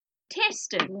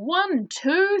Testing 1,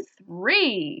 2,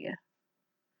 3.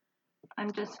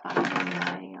 I'm just finding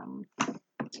my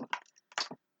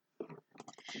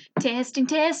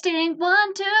Testing,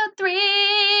 1, 2,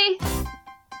 3.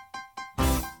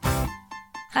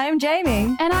 I'm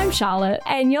Jamie. And I'm Charlotte.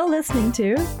 And you're listening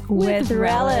to With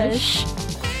Relish.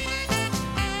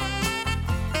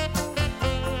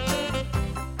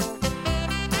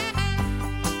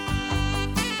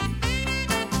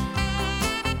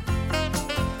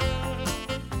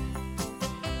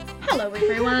 Hello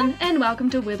everyone, and welcome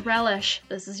to With Relish.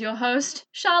 This is your host,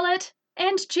 Charlotte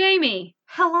and Jamie.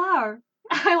 Hello.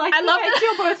 I love that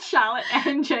you're both Charlotte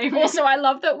and Jamie. Also, I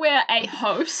love that we're a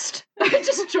host. We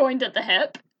just joined at the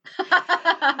hip.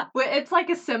 It's like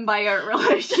a symbiote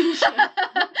relationship.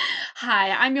 Hi,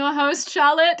 I'm your host,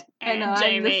 Charlotte, and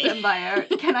Jamie. I'm the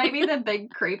symbiote. Can I be the big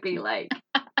creepy, like...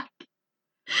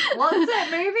 What's that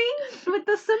movie with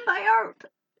the symbiote?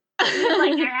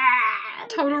 Like,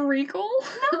 Total Recall?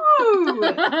 No!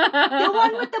 The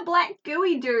one with the black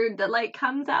gooey dude that, like,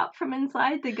 comes out from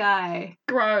inside the guy.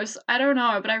 Gross. I don't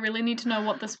know, but I really need to know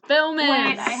what this film is.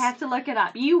 Wait, I have to look it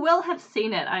up. You will have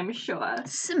seen it, I'm sure.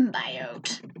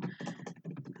 Symbiote.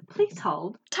 Please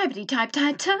hold. Typety type.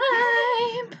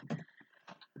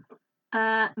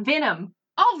 Venom.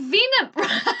 Oh, Venom!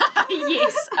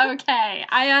 Yes, okay.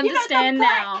 I understand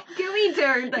now. Gooey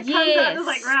dude that comes out and is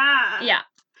like, rah!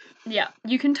 Yeah,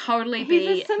 you can totally be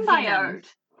He's a symbiote. Venom.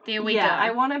 There we go.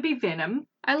 I want to be Venom.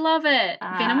 I love it.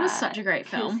 Venom was such a great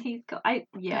film. He's got, But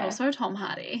also Tom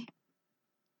Hardy.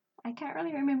 I can't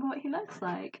really remember what he looks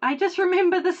like. I just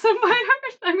remember the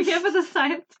symbiote. I'm here for the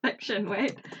science fiction.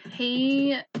 Wait.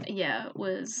 He,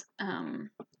 was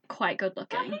quite good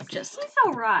looking. He's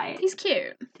alright. He's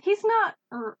cute. He's not...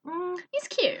 He's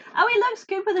cute. Oh, he looks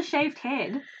good with a shaved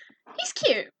head. He's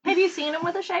cute. Have you seen him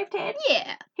with a shaved head?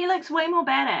 Yeah. He looks way more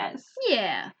badass.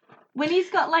 Yeah. When he's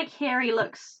got, like, hair, he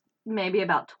looks maybe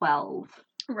about 12.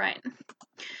 Right.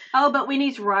 Oh, but when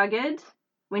he's rugged,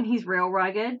 when he's real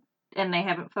rugged, and they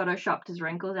haven't photoshopped his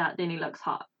wrinkles out, then he looks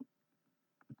hot.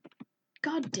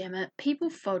 God damn it. People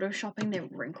photoshopping their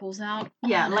wrinkles out.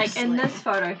 Yeah, honestly. like in this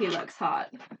photo, he looks hot.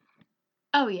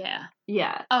 Oh, yeah.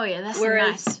 Yeah. Oh, yeah, that's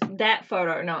Whereas nice. that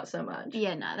photo, not so much.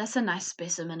 Yeah, no, that's a nice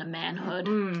specimen of manhood.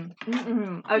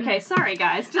 Okay, sorry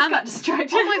guys, just got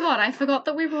distracted. Oh my god, I forgot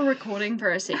that we were recording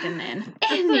for a second then.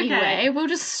 Anyway, okay. We'll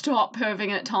just stop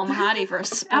perving at Tom Hardy for a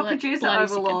split Our producer bloody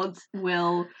overlords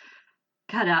will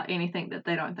cut out anything that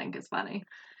they don't think is funny.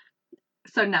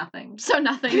 So nothing. So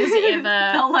nothing is ever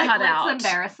They'll, like, cut out. Let's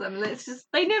embarrass them.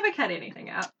 They never cut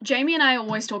anything out. Jamie and I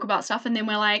always talk about stuff and then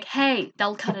we're like, hey,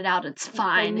 they'll cut it out, it's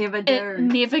fine. They never do. It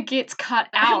never gets cut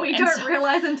out. And we don't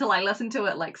realise until I listen to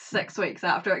it like 6 weeks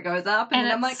after it goes up and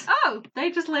then I'm like, oh, they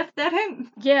just left that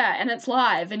in. Yeah, and it's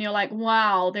live and you're like,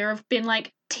 wow, there have been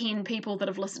like 10 people that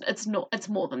have listened. It's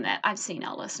more than that. I've seen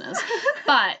our listeners.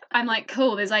 But I'm like,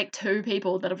 cool, there's like 2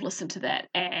 people that have listened to that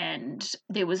and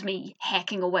there was me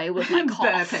hacking away with my cough.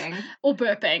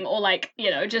 Burping or like,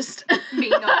 just me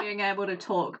not being able to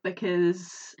talk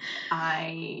because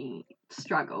I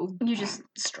struggle. You just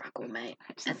struggle, mate.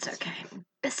 It's okay.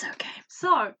 It's okay.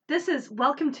 So,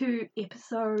 welcome to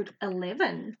episode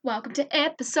 11. Welcome to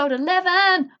episode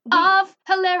 11 of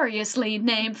Hilariously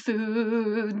Named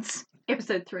Foods.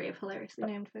 Episode 3 of Hilariously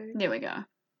Named Foods. There we go.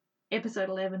 Episode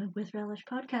 11 of With Relish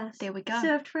Podcast. There we go.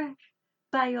 Served fresh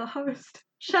by your host,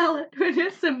 Charlotte, with her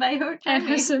symbiote, Jamie. And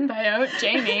her symbiote,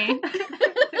 Jamie.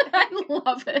 I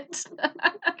love it.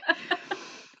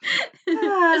 This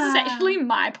is actually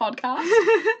my podcast.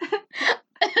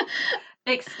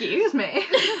 Excuse me.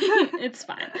 It's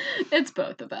fine. It's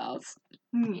both of ours.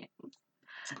 Yeah.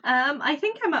 I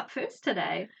think I'm up first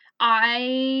today.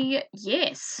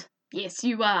 Yes. Yes,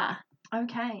 you are.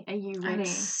 Okay, are you ready? I'm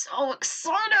so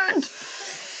excited.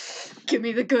 Give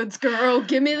me the goods, girl.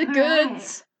 Give me the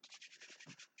goods.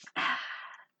 Right.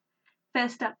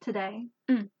 First up today,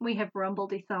 we have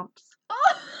Rumbledy Thumps.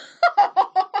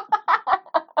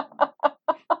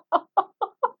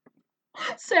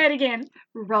 Say it again.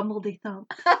 Rumbledy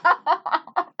Thumps.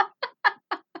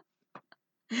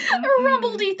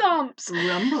 Rumbledy Thumps.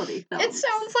 Rumbledy Thumps. It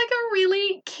sounds like a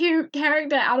really cute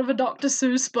character out of a Dr.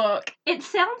 Seuss book. It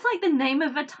sounds like the name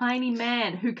of a tiny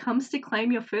man who comes to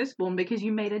claim your firstborn because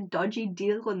you made a dodgy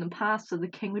deal in the past so the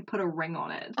king would put a ring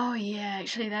on it. Oh yeah,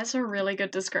 actually that's a really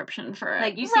good description for it.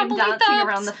 Like you see him dancing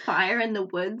around the fire in the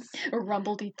woods.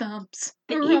 Rumbledy Thumps.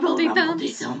 The evil Rumbledy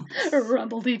Thumps.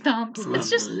 Rumbledy Thumps. It's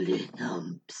just...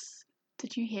 Thumps.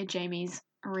 Did you hear Jamie's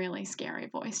really scary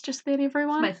voice just then,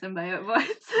 everyone? My symbiote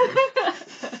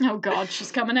voice. Oh god,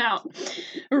 she's coming out.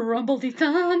 Rumbledy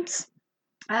Thumps.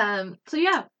 So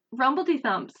yeah, Rumbledy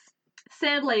Thumps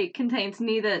sadly contains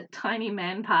neither tiny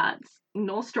man parts,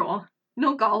 nor straw,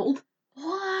 nor gold.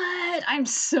 What? I'm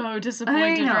so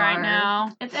disappointed know. right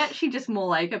now. It's actually just more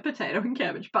like a potato and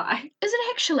cabbage pie. Is it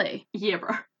actually Yeah, bro.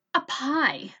 a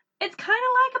pie? It's kind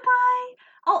of like a pie.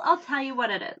 I'll tell you what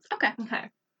it is. Okay, Okay.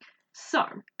 So,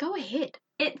 go ahead.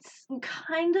 it's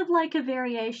kind of like a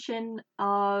variation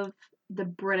of the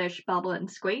British bubble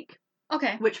and squeak,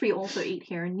 Okay. which we also eat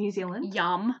here in New Zealand.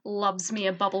 Yum. Loves me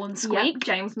a bubble and squeak. Yep,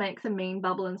 James makes a mean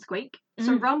bubble and squeak.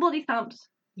 So Mm. Rumbledy Thumps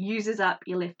uses up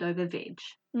your leftover veg.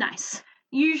 Nice.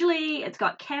 Usually it's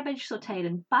got cabbage sauteed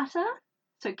in butter.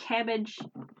 So cabbage...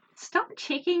 Stop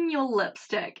checking your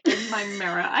lipstick in my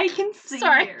mirror. I can see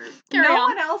Sorry. you. Carry no on.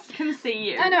 one else can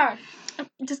see you. I know.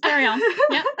 Just carry on.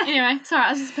 Yep. Anyway, sorry,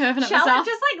 I was just perfing at Charlotte myself.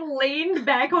 just leaned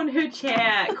back on her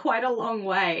chair quite a long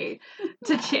way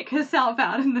to check herself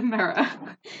out in the mirror,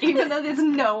 even though there's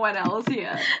no one else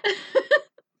here.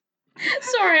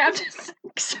 Sorry,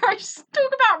 just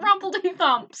talk about Rumbledy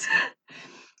Thumps.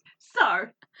 So,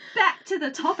 back to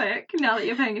the topic, now that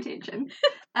you're paying attention.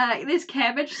 There's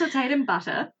cabbage sauteed in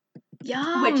butter,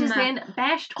 Yum. which is then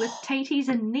bashed with taties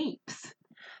and neeps.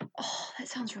 Oh, that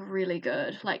sounds really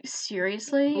good. Like,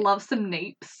 seriously? Love some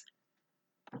neeps.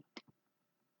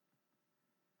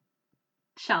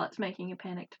 Charlotte's making a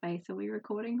panicked face. Are we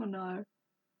recording or no?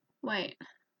 Wait.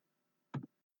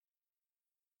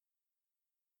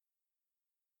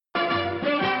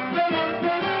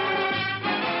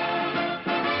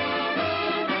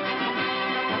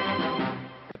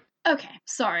 Okay,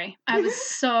 sorry. I was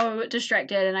so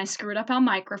distracted and I screwed up our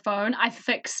microphone. I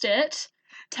fixed it.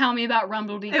 Tell me about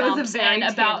Rumbledy It was Thumps a very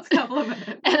and about tense couple of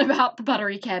minutes. and about the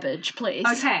buttery cabbage, please.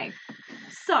 Okay,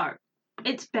 so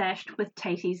it's bashed with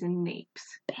taties and neeps.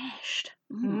 Bashed.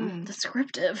 Mm.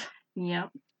 Descriptive. Yep.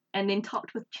 And then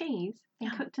topped with cheese and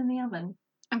Yum. cooked in the oven.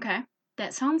 Okay.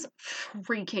 That sounds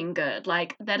freaking good.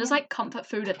 Like, that is Yeah. like comfort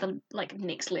food at the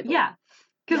next level. Yeah.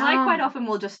 Because I quite Yum. often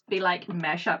will just be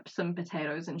mash up some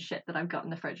potatoes and shit that I've got in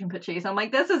the fridge and put cheese. I'm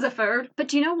like, this is a food. But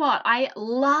do you know what? I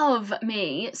love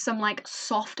me some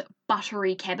soft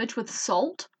buttery cabbage with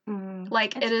salt.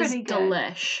 Like, It's it is pretty good.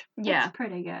 delish. Yeah. It's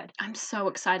pretty good. I'm so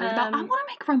excited about. I Um, want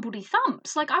to make Rumbledy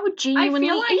Thumps. Like, I would I genuinely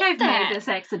feel like eat I've that. made this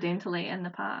accidentally in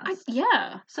the past.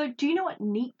 Yeah. So do you know what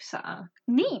neeps are?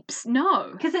 Neeps.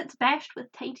 No. Because it's bashed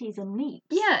with taties and neeps.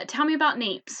 Yeah. Tell me about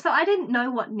neeps. So I didn't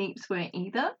know what neeps were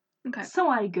either. Okay. So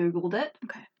I googled it.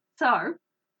 Okay. So,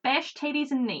 bashed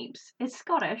taties and neeps is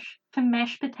Scottish for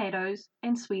mashed potatoes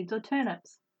and swedes or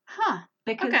turnips. Huh.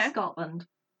 Because Okay. Scotland.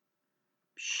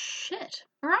 Shit.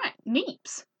 All right.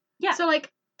 Neeps. Yeah. So,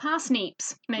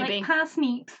 parsnips, maybe. Like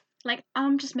parsnips.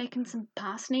 I'm just making some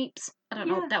parsnips. I don't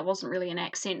know. Yeah. That wasn't really an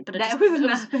accent, but it That just, was it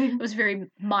nothing. was very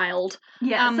mild.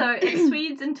 Yeah, so it's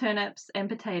swedes and turnips and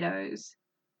potatoes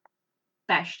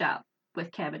bashed up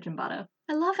with cabbage and butter.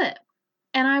 I love it.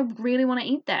 And I really want to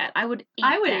eat that. I would eat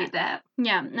eat that.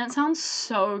 Yeah, that sounds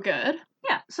so good.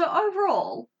 Yeah, so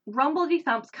overall, Rumbledy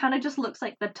Thumps kind of just looks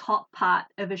like the top part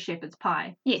of a shepherd's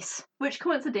pie, Yes. which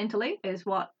coincidentally is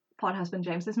what Pod Husband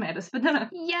James has made us for dinner.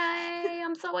 Yay!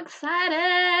 I'm so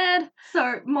excited.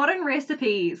 So, modern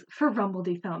recipes for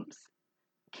Rumbledy Thumps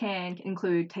can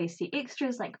include tasty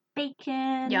extras like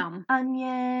bacon, Yum.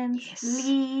 onions, Yes.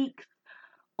 leeks,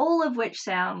 all of which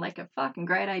sound like a fucking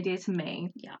great idea to me.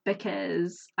 Yeah.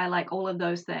 Because I like all of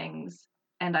those things,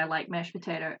 and I like mashed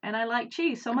potato, and I like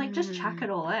cheese, so I'm like, just chuck it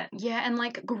all in. Yeah, and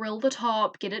grill the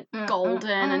top, get it golden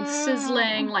and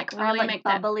sizzling, I really like make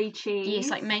that. bubbly cheese.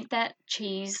 Yes, make that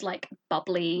cheese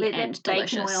bubbly Let and that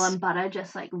delicious. bacon oil and butter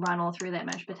just run all through that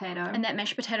mashed potato. And that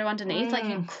mashed potato underneath,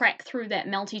 you crack through that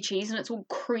melty cheese and it's all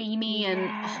creamy and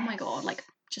oh my god,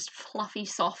 just fluffy,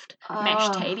 soft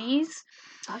mashed taties.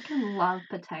 I can love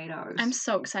potatoes. I'm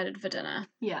so excited for dinner.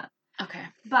 Yeah. Okay.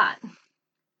 But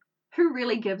who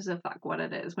really gives a fuck what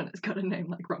it is when it's got a name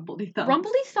like Rumbledy Thumps?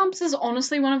 Rumbledy Thumps is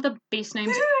honestly one of the best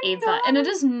names ever, know. and it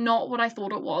is not what I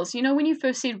thought it was. You know, when you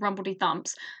first said Rumbledy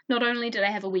Thumps, not only did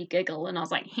I have a wee giggle and I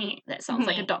was like, hey, that sounds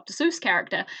like a Dr. Seuss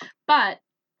character, but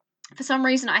for some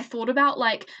reason I thought about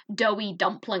doughy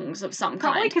dumplings of some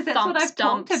Probably kind. because that's what I've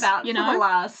talked about you for the know?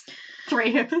 last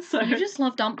 3 episodes. You just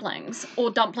love dumplings,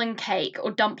 or dumpling cake,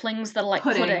 or dumplings that are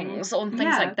Pudding. puddings, or things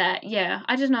Yeah. like that. Yeah,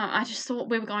 I don't know. I just thought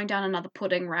we were going down another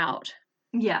pudding route.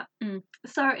 Yeah. Mm.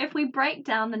 So if we break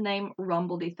down the name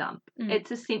Rumbledy Thump, Mm.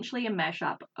 it's essentially a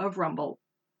mashup of rumble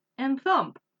and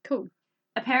thump. Cool.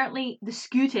 Apparently, the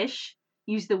Scootish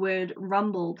use the word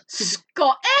rumbled to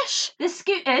Scottish! the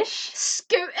Scootish.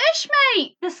 Scootish,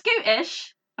 mate! The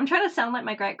Scootish. I'm trying to sound like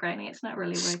my great granny. It's not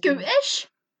really working. Scootish!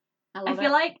 I I love feel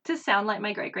it. like to sound like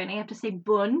my great granny, I have to say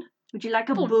bun. Would you like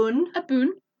a Bun. bun? A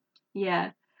boon.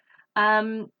 Yeah.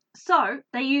 So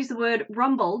they use the word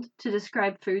rumbled to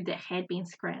describe food that had been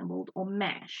scrambled or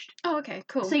mashed. Oh, okay,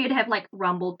 cool. So you'd have like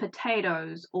rumbled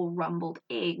potatoes or rumbled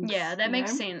eggs. Yeah, that you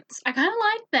makes know? sense. I kind of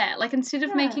like that. Like, instead of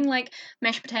Yeah. making, like,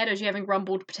 mashed potatoes, you're having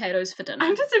rumbled potatoes for dinner.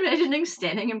 I'm just imagining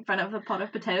standing in front of a pot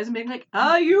of potatoes and being like,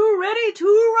 "Are you ready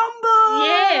to rumble?"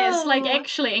 Yes, like,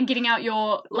 actually, and getting out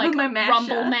your, like, my masher.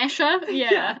 rumble masher.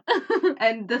 Yeah.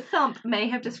 And the thump may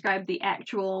have described the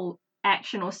actual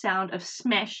action or sound of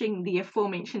smashing the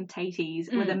aforementioned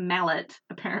taties with a mallet,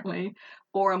 apparently,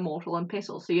 or a mortar and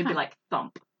pestle. So you'd be like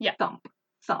thump, Yeah. thump,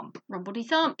 thump, Rumbledy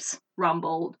thumps.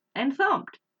 rumbled, and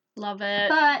thumped. Love it.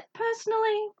 But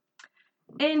personally,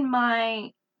 in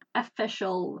my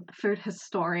official food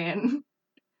historian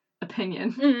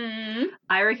opinion,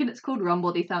 I reckon it's called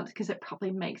rumbledy thumps because it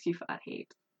probably makes you fart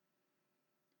heaps.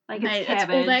 Like, Mate, it's cabbage.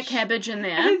 it's all that cabbage in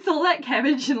there. It's all that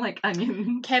cabbage and, like,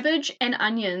 onions. Cabbage and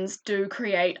onions do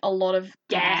create a lot of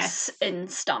gas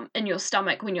Gas. in your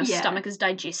stomach when your Yeah. stomach is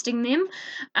digesting them.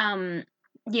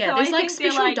 Yeah, So there's I like think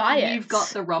they're special like, diets. You've got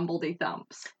the rumbledy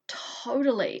thumps.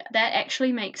 Totally. That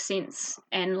actually makes sense.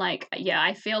 And like, yeah,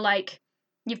 I feel like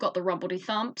you've got the rumbledy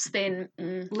thumps, then I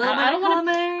don't want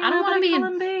to be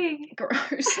in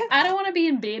gross. I don't want to be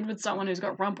in bed with someone who's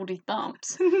got rumbledy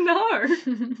thumps. No.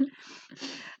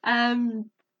 And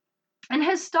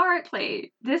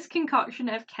historically, this concoction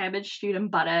of cabbage stewed in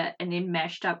butter and then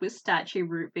mashed up with starchy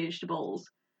root vegetables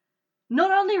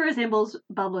not only resembles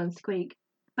bubble and squeak,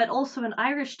 but also an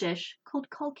Irish dish called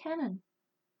colcannon,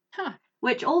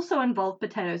 which also involved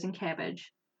potatoes and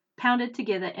cabbage, pounded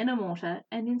together in a mortar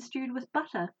and then stewed with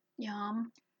butter.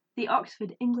 Yum. The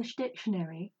Oxford English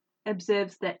Dictionary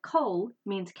observes that col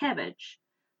means cabbage,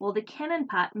 while the cannon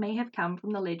part may have come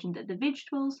from the legend that the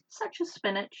vegetables, such as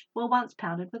spinach, were once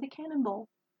pounded with a cannonball.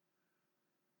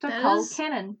 So col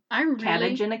cannon,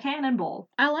 cabbage in a cannonball.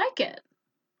 I like it.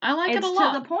 I like it a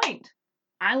lot. It's to the point.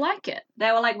 I like it.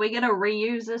 They were like, we're going to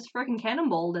reuse this freaking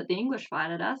cannonball that the English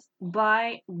fired at us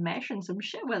by mashing some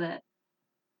shit with it.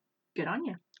 Good on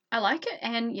you. I like it,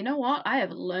 and you know what? I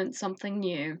have learned something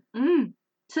new.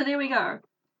 So there we go.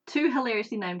 2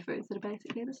 hilariously named foods that are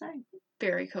basically the same.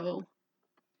 Very cool.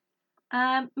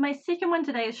 My second one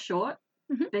today is short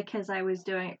because I was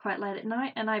doing it quite late at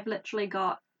night and I've literally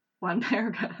got 1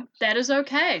 paragraph. That is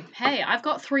okay. Hey, I've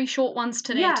got 3 short ones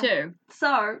today too.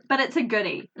 So, but it's a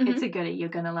goodie. It's a goodie. You're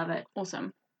going to love it.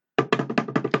 Awesome.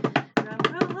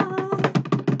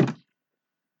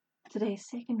 Today's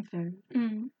second food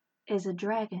is a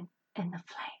dragon in the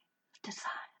flame of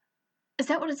desire. Is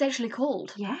that what it's actually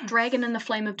called? Yeah. Dragon in the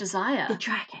Flame of Desire. The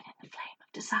dragon in the flame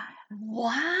of desire. Wow.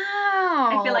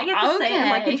 I feel like I have to say it in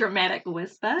like a dramatic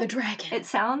whisper. The dragon. It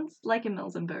sounds like a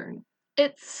Mills and Boone.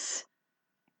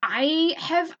 I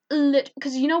have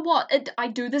because you know what? I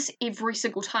do this every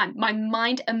single time. My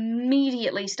mind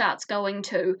immediately starts going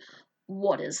to,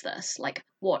 what is this? Like,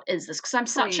 what is this? Because I'm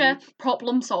such a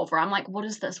problem solver. I'm like, what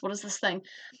is this? What is this thing?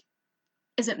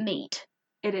 Is it meat?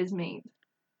 It is meat.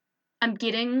 I'm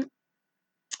getting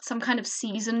some kind of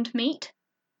seasoned meat.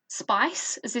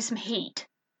 Spice? Is there some heat?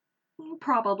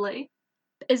 Probably.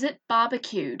 Is it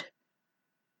barbecued?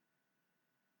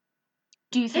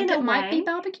 Do you think it might be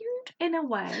barbecued? In a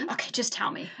way. Okay, just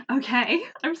tell me. Okay.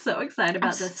 I'm so excited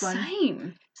about this one.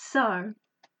 Same. So,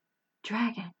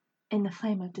 dragon in the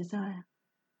flame of desire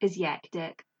is yak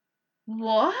dick.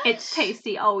 What? It's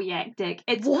tasty old yak dick.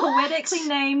 It's poetically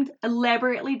named,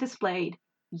 elaborately displayed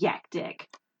yak dick.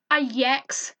 A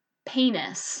yak's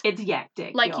penis. It's yak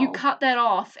dick. Like, y'all. you cut that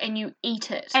off and you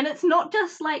eat it. And it's not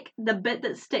just like the bit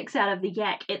that sticks out of the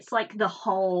yak, it's like the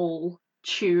whole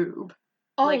tube.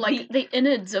 Oh, like the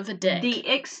innards of a dick. The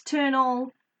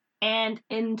external and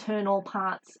internal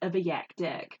parts of a yak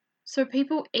dick. So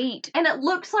people eat. And it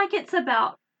looks like it's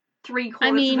about 3/4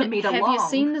 of a meter long. Have you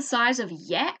seen the size of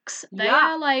yaks? They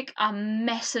are like a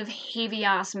massive,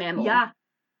 heavy-ass mammal. Yeah.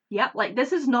 Yep, like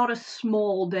this is not a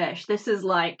small dish. This is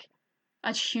like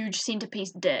a huge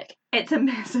centerpiece dick. It's a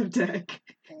massive dick.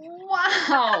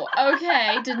 Wow.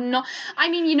 Okay. Did not. I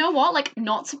mean, you know what? Like,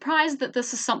 not surprised that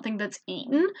this is something that's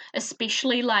eaten,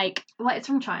 especially like. Well, it's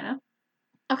from China.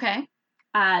 Okay.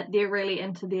 They're really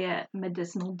into their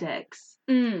medicinal dicks.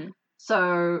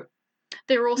 So.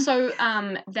 They're also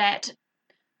that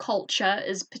culture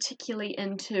is particularly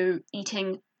into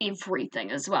eating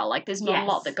everything as well. Like, there's not a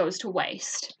lot that goes to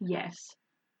waste. Yes.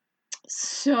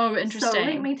 So interesting. So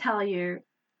let me tell you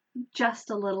just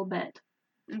a little bit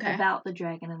about the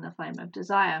dragon in the flame of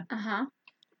desire.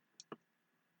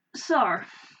 So,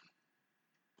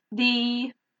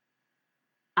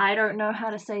 I don't know how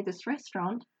to say this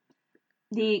restaurant.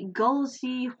 The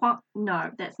Golzi Huang.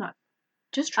 No, that's not.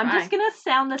 Just try. I'm just gonna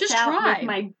sound this out with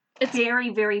my very,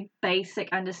 very basic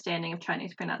understanding of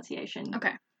Chinese pronunciation.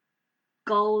 Okay.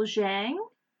 Gaojiang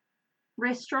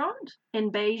restaurant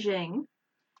in Beijing.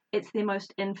 It's their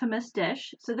most infamous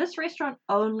dish. So this restaurant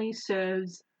only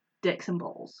serves dicks and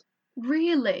balls.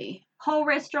 Really? Whole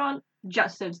restaurant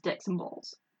just serves dicks and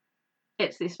balls.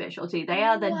 It's their specialty. They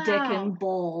are the dick Wow. and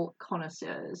ball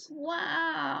connoisseurs.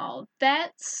 Wow.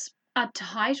 That's a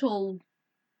title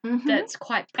Mhm. that's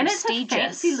quite And it's prestigious. a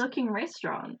fancy looking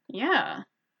restaurant. Yeah.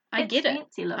 I It's get it.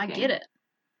 fancy looking. I get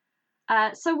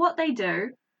it. So what they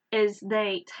do is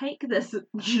they take this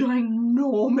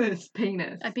ginormous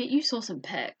penis. I bet you saw some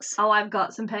pics. Oh, I've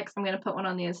got some pics. I'm going to put one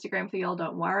on the Instagram for y'all,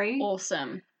 don't worry.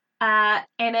 Awesome. And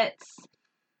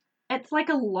it's like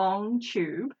a long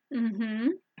tube. Mm-hmm.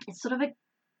 It's sort of a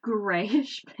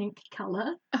greyish pink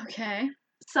colour. Okay.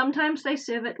 Sometimes they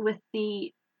serve it with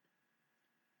the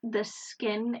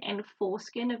skin and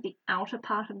foreskin of the outer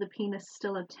part of the penis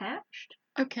still attached.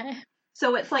 Okay.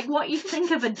 So it's like what you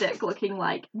think of a dick looking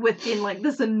like within like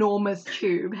this enormous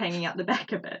tube hanging out the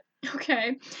back of it.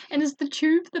 Okay. And is the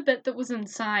tube the bit that was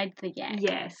inside the yak?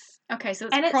 Yes. Okay, so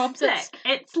it's And it's probs. thick.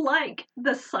 It's like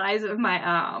the size of my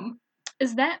arm.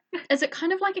 Is it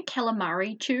kind of like a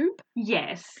calamari tube?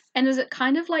 Yes. And is it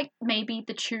kind of like maybe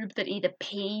the tube that either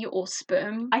pee or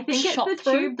sperm I think it's shot the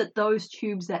through? tube that those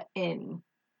tubes are in.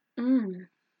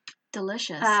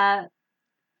 Delicious.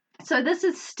 So this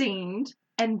is steamed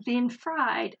and then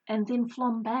fried and then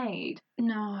flambéed.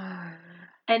 No.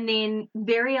 And then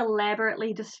very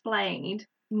elaborately displayed,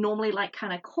 normally like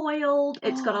kind of coiled.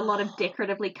 It's got a lot of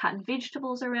decoratively cut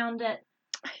vegetables around it.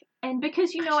 And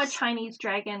because you know a Chinese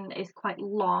dragon is quite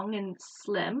long and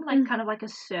slim, like kind of like a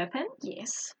serpent.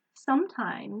 Yes.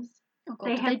 Sometimes Oh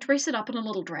god, they dress it up in a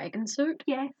little dragon suit?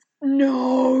 yes.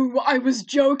 No, I was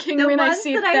joking The when I ones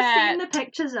said that that. I've seen the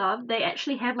pictures of, they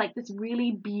actually have like this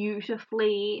really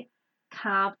beautifully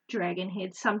carved dragon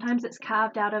head. Sometimes it's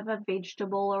carved out of a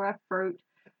vegetable or a fruit.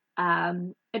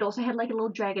 It also had like a little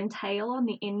dragon tail on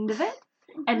the end of it,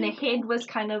 and the head was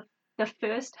kind of the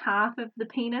first half of the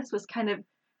penis was kind of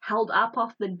held up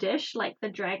off the dish, like the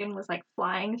dragon was like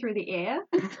flying through the air,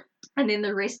 and then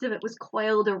the rest of it was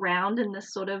coiled around in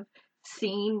this sort of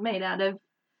scene made out of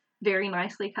very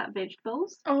nicely cut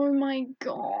vegetables. Oh my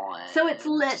god. So it's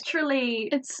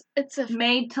literally it's a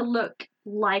made to look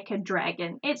like a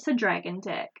dragon. It's a dragon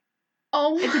dick.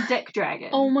 It's a dick dragon.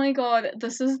 Oh my god,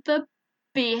 this is the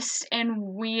best and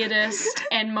weirdest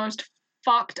and most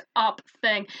fucked up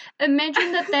thing.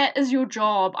 Imagine that is your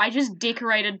job. I just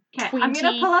decorated 20 I'm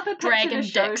gonna pull up a picture dragon to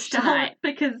show dicks Charlotte tonight.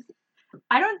 because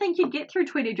I don't think you'd get through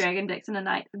 20 dragon dicks in a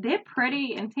night. They're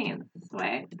pretty intense,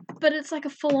 right? But it's like a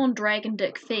full-on dragon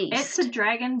dick feast. It's a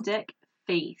dragon dick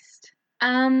feast.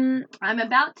 I'm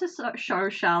about to show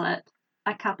Charlotte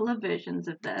a couple of versions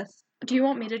of this. Do you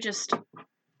want me to just...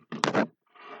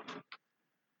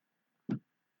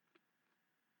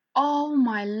 Oh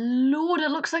my lord,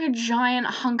 it looks like a giant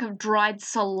hunk of dried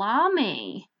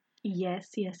salami. Yes,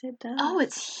 it does. Oh,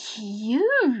 it's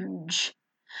huge.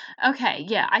 Okay,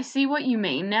 yeah, I see what you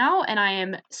mean now, and I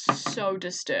am so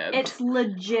disturbed. It's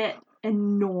legit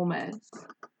enormous.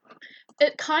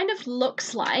 It kind of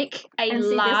looks like a and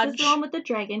see, large... this is the one with the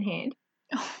dragon head.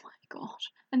 Oh my god.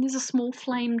 And there's a small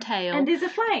flame tail. And there's a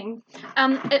flame.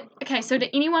 Okay, so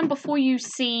to anyone, before you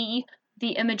see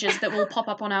the images that will pop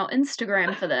up on our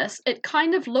Instagram for this, it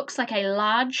kind of looks like a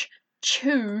large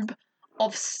tube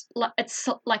of... It's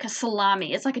like a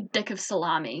salami. It's like a dick of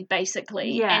salami,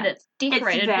 basically. Yeah. And it's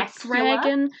decorated with vascular.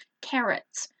 dragon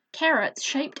carrots. Carrots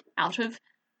shaped out of,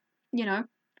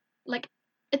 like...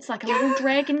 It's like a little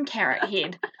dragon carrot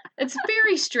head. It's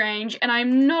very strange, and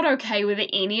I'm not okay with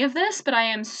any of this, but I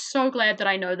am so glad that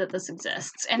I know that this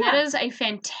exists. And that is a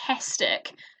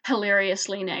fantastic,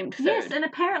 hilariously named food. Yes, and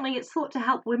apparently it's thought to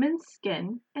help women's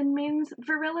skin and men's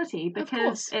virility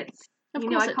because it's, Of a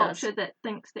course it does. culture that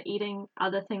thinks that eating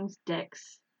other things'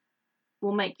 dicks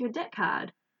will make your dick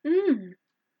hard.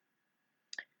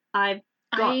 I've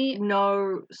got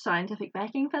no scientific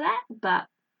backing for that, but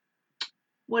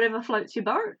whatever floats your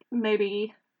boat,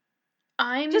 maybe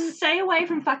just stay away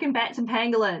from fucking bats and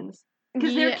pangolins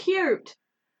because they're cute.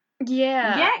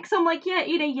 Yeah. Yaks, I'm like, yeah,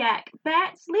 eat a yak.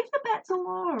 Bats, leave the bats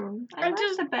alone. I like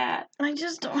the bat. I'm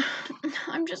just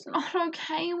not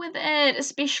okay with it,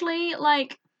 especially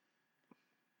like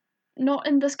not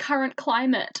in this current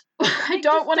climate. I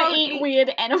don't want to eat weird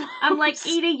animals. I'm like,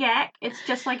 eat a yak. It's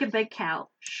just like a big cow.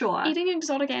 Sure. Eating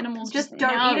exotic animals. Just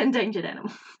don't eat endangered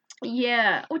animals.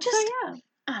 Yeah. Or just, yeah.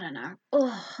 I don't know.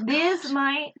 Ugh, There's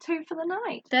my 2 for the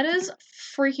night. That is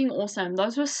freaking awesome.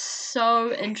 Those were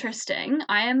so interesting.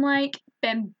 I am like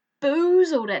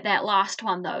bamboozled at that last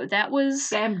one, though. That was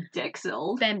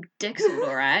Bamdixled. bamdixled,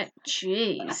 all right?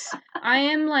 Jeez. I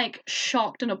am, like,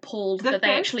 shocked and appalled that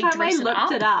they actually The first time dress I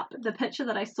looked it it up, the picture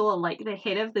that I saw, like, the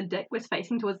head of the dick was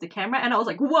facing towards the camera, and I was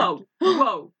like, whoa,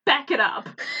 whoa, back it up.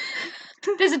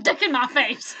 There's a dick in my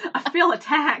face. I feel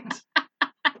attacked.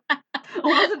 I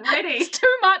wasn't ready It's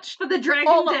too much. for the dragon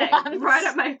all at dick once. right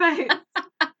at my face.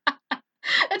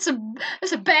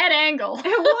 It's a bad angle. It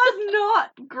was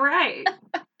not great.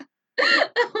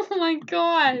 Oh my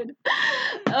god.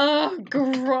 Oh,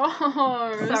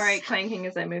 gross. Sorry, clanking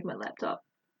as I move my laptop.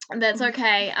 That's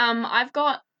okay. I've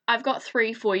got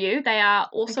 3 for you. They are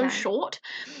also Okay. short.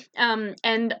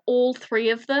 And all 3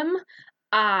 of them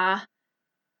are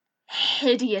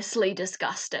hideously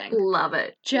disgusting. Love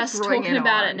it. Just Bring talking it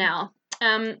about on. it now.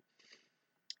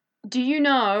 Do you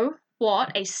know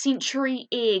what a century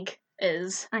egg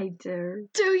is? I do.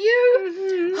 Do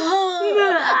you?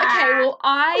 Okay, well,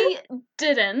 I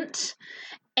didn't.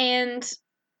 And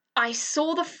I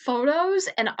saw the photos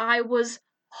and I was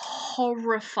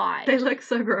horrified. They look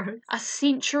so gross. A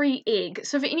century egg.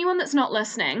 So for anyone that's not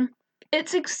listening,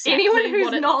 it's exactly Anyone who's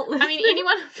what it, not listening. I mean,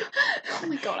 anyone. Oh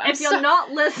my god! If you're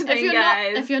not listening, if you're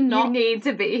guys, not- if you're not- you need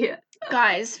to be here.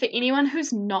 Guys, for anyone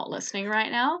who's not listening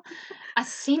right now, a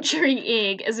century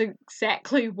egg is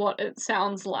exactly what it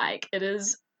sounds like. It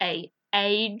is a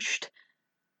aged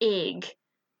egg,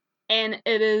 and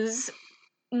it is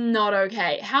not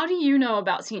okay. How do you know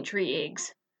about century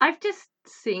eggs? I've just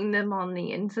seen them on the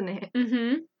internet.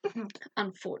 Mm-hmm.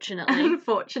 Unfortunately.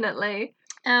 Unfortunately.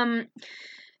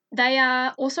 They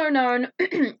are also known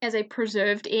as a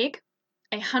preserved egg,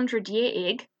 100-year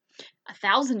egg,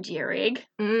 1,000-year egg,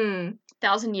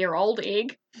 1,000-year-old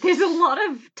egg. There's a lot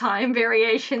of time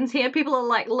variations here. People are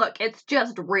like, look, it's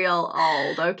just real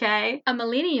old, okay? A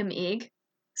millennium egg,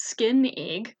 skin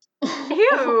egg,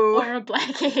 Ew. or a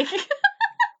black egg.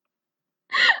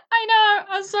 I know,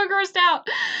 I was so grossed out.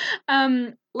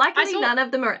 Luckily, saw- none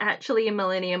of them are actually a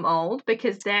millennium old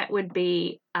because that would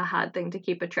be a hard thing to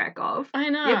keep a track of. I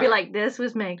know. You'd be like, this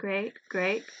was my great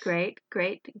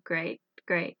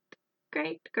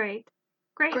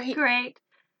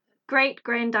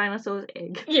grand dinosaur's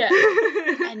egg. Yeah.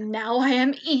 And now I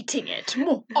am eating it.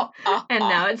 And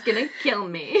now it's gonna kill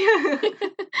me.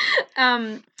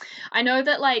 I know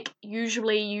that, like,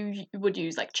 usually you would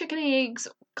use, like, chicken eggs,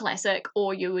 classic,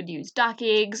 or you would use duck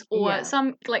eggs, or Yeah.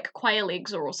 some, like, quail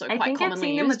eggs are also I quite think I've commonly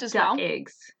seen them used with as duck well.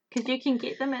 eggs because you can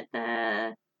get them at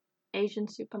the Asian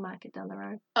supermarket down the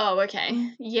road. Oh,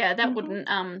 okay. Yeah, that Mhm.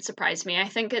 wouldn't surprise me. I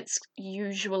think it's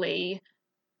usually,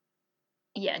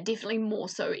 yeah, definitely more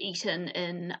so eaten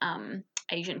in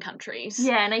Asian countries.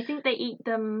 Yeah, and I think they eat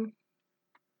them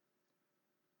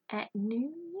at New Year.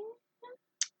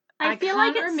 I feel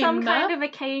like can't it's some kind remember. of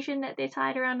occasion that they're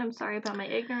tied around. I'm sorry about my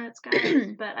ignorance,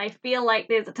 guys, but I feel like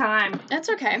there's a time. That's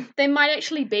okay. There might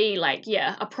actually be, like,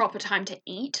 yeah, a proper time to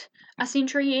eat a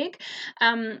century egg.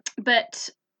 But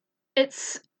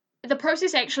the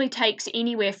process actually takes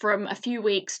anywhere from a few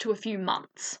weeks to a few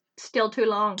months Still too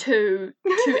long. to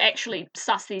actually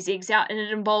suss these eggs out, and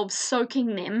it involves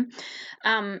soaking them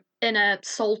in a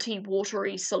salty,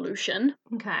 watery solution.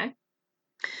 Okay.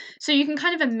 So you can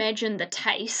kind of imagine the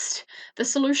taste. The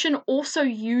solution also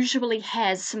usually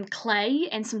has some clay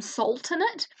and some salt in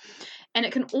it, and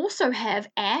it can also have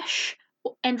ash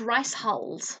and rice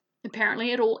hulls.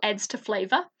 Apparently, it all adds to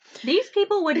flavour. These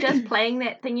people were just playing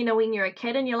that thing, you know, when you're a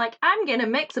kid and you're like, I'm gonna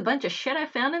mix a bunch of shit I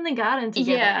found in the garden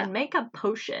together Yeah. and make a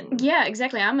potion. Yeah,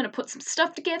 exactly. I'm going to put some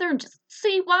stuff together and just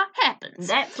see what happens.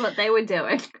 That's what they were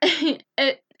doing.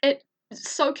 it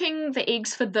soaking the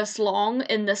eggs for this long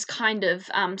in this kind of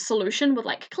solution with,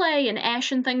 like, clay and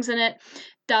ash and things in it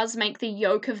does make the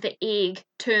yolk of the egg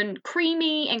turn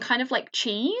creamy and kind of like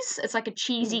cheese. It's like a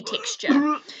cheesy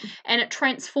texture. And it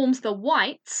transforms the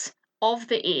whites of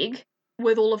the egg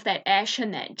with all of that ash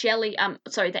and that jelly,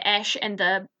 the ash and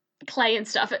the clay and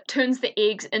stuff. It turns the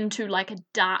eggs into, like, a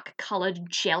dark coloured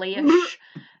jellyish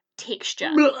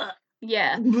texture.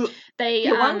 Yeah. They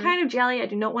The one kind of jelly I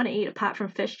do not want to eat apart from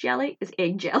fish jelly is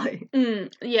egg jelly.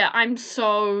 yeah, I'm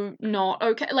so not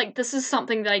okay. Like, this is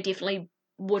something that I definitely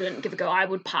wouldn't give a go. I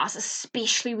would pass,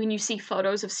 especially when you see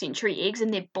photos of century eggs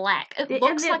and they're black. It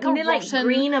looks like a they're like rotten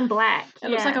green and black. It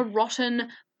looks like a rotten,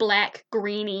 black,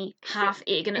 greeny half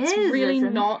egg, and it's is, really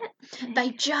isn't not. it?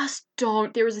 They just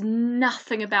don't. There is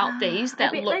nothing about these I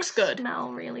that bet looks they good.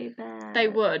 Smell really bad. They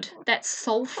would. That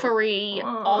sulfury,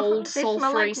 Oh, old they smell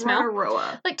sulfury like smell.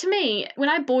 Rotorua. Like, to me, when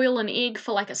I boil an egg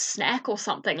for, like, a snack or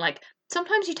something, like,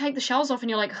 sometimes you take the shells off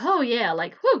and you're like, oh yeah,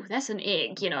 like, whew, that's an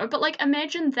egg, you know? But, like,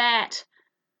 imagine that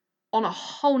on a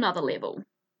whole nother level.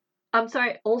 I'm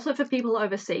sorry, also for people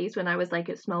overseas, when I was like,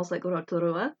 it smells like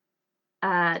Rotorua,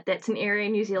 that's an area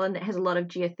in New Zealand that has a lot of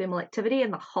geothermal activity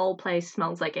and the whole place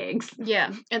smells like eggs.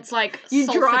 Yeah, it's like You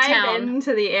Sulphur drive Town.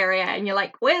 into the area and you're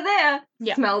like, we're there.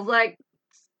 Yeah. Smells like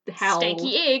hell.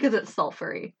 Stanky egg. Because it's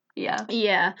sulfury. Yeah.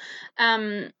 Yeah.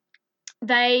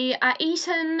 They are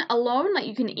eaten alone, like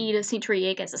you can eat a century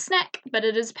egg as a snack, but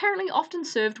it is apparently often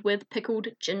served with pickled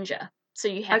ginger. So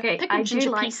you have Okay, pickled I ginger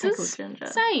do like pieces. pickled ginger.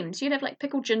 Same. So you'd have like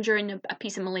pickled ginger and a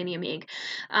piece of Millennium egg.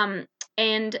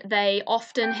 And they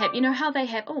often have, you know how they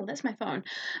have, oh, that's my phone.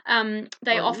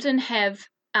 They Oh. often have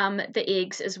the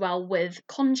eggs as well with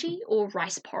congee or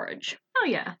rice porridge. Oh,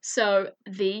 yeah. So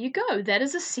there you go. That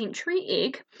is a century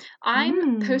egg.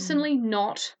 I'm personally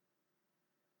not,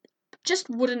 just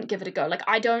wouldn't give it a go. Like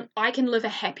I can live a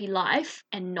happy life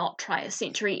and not try a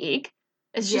century egg.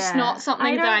 It's just not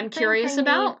something that I'm curious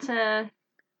about.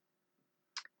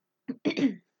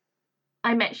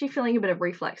 I'm actually feeling a bit of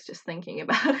reflux just thinking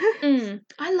about it.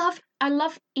 I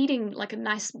love eating like a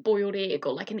nice boiled egg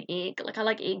or like an egg. Like I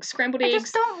like eggs, scrambled eggs. I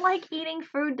just don't like eating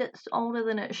food that's older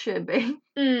than it should be.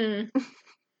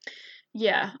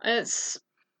 Yeah, it's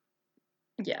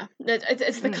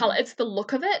the color, it's the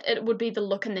look of it. It would be the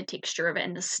look and the texture of it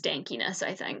and the stankiness,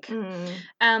 I think.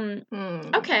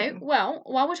 Okay, well,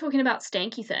 while we're talking about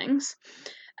stanky things,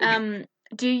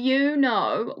 do you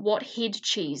know what head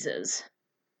cheese is?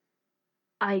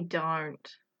 I don't.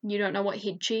 You don't know what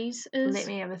head cheese is? Let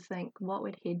me have a think. What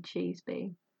would head cheese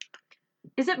be?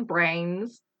 Is it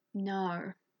brains?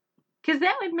 No. Because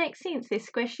that would make sense. They're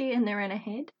squishy and they're in a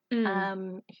head.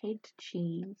 Head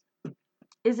cheese.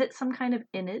 Is it some kind of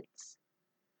innards?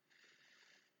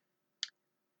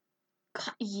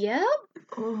 Yep.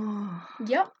 Oh.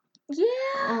 Yep. Yeah.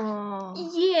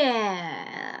 Oh.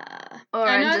 Yeah. Or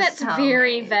I know that's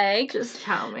very vague. Just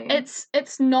tell me.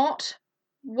 It's not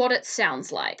what it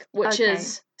sounds like, which Okay.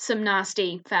 is some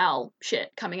nasty, foul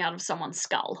shit coming out of someone's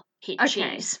skull. Head Okay.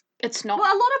 cheese. It's not.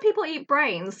 Well, a lot of people eat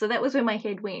brains, so that was where my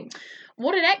head went.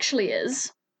 What it actually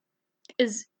is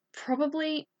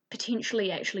probably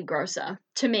potentially actually grosser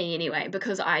to me anyway,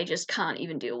 because I just can't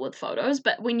even deal with photos.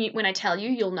 But when I tell you,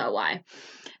 you'll know why.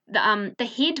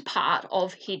 The head part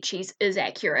of head cheese is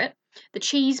accurate. The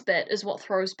cheese bit is what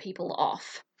throws people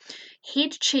off.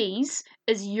 Head cheese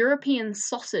is European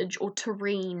sausage or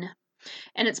terrine,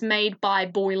 and it's made by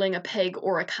boiling a pig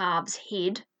or a calf's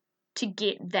head to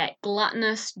get that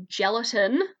gluttonous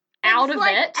gelatin out of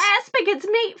it. Aspigot's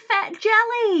meat fat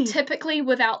jelly. Typically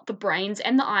without the brains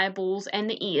and the eyeballs and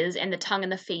the ears and the tongue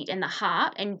and the feet and the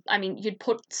heart. And I mean, you'd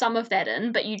put some of that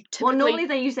in, but you typically... Well, normally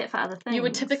they use that for other things. You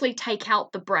would typically take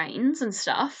out the brains and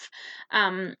stuff.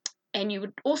 And you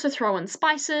would also throw in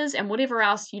spices and whatever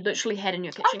else you literally had in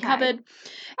your kitchen cupboard.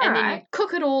 And then you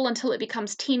cook it all until it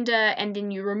becomes tender, and then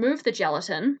you remove the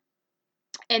gelatin.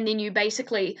 And then you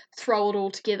basically throw it all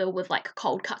together with like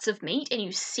cold cuts of meat, and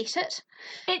you set it.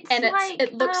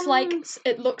 It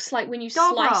looks like when you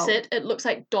slice roll. it looks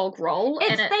like dog roll. They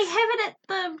have it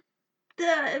at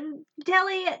the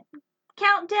deli at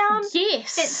Countdown.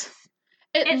 Yes,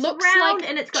 It's looks round like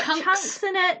and it's got chunks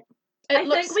in it. I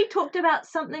think we talked about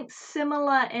something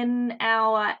similar in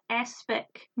our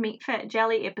aspic meat fat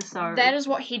jelly episode. That is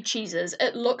what head cheese is.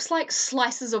 It looks like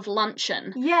slices of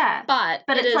luncheon. Yeah. But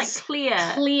it's like clear.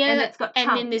 And it's got chunks.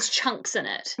 And then there's chunks in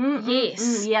it.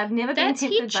 Yes. Yeah, I've never been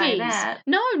tempted by that.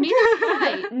 No, neither have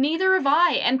I. Neither have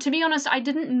I. And to be honest, I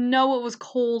didn't know it was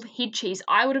called head cheese.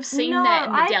 I would have seen that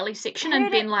in the deli section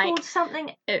and been like, called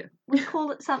something. Ew. We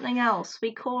call it something else.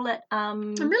 We call it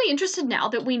I'm really interested now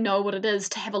that we know what it is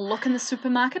to have a look in the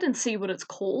supermarket and see what it's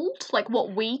called, like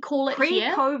what we call it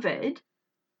here. Pre-COVID,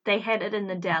 they had it in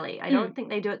the deli. I don't think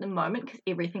they do it at the moment because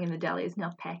everything in the deli is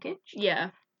now packaged. Yeah.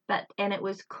 And it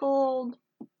was called,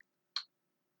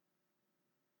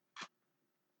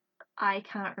 I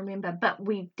can't remember, but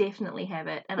we definitely have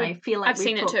it, and I feel like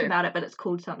we've talked about it, but it's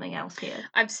called something else here.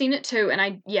 I've seen it too, and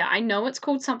I know it's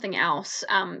called something else,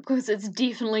 because it's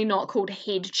definitely not called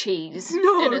head cheese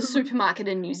in a supermarket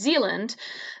in New Zealand.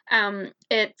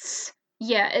 It's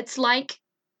like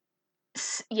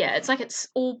it's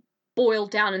all boiled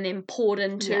down and then poured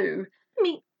into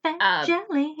meat fat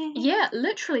jelly. Yeah,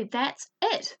 literally, that's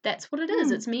it. That's what it is.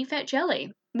 It's meat fat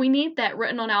jelly. We need that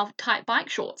written on our tight bike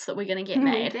shorts that we're going to get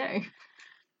made. We do.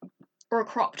 Or a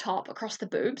crop top across the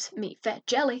boobs. Meat fat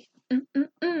jelly.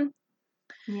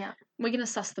 Yeah. We're going to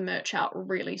suss the merch out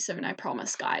really soon, I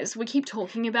promise, guys. We keep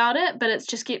talking about it, but it's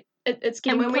just it's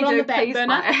getting put on the back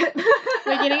burner.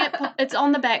 We're getting it. It's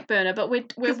on the back burner, but we're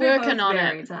working on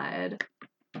it. Very tired.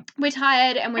 We're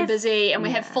tired and we're busy and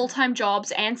we have full-time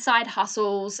jobs and side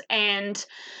hustles and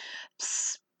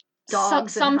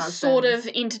dogs some and sort of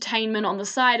husbands. entertainment on the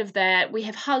side of that. We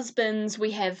have husbands,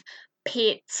 we have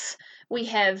pets, we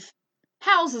have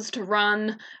houses to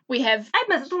run, we have I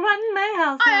must run my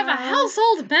house. I have a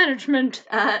household management.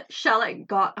 Charlotte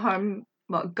got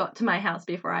to my house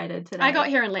before I did today. I got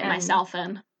here and let and- myself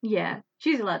in. Yeah,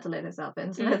 she's allowed to let herself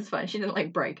in, so that's fine. She didn't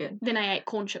like break it. Then I ate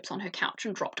corn chips on her couch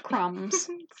and dropped crumbs.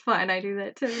 It's fine, I do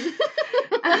that too.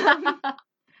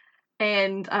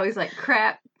 And I was like,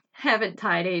 crap, haven't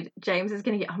tidied. James is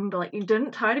gonna get home and be like, you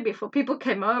didn't tidy before people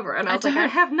came over. And I was like, I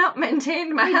have not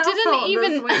maintained my household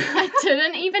this week. I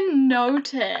didn't even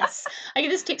notice. I get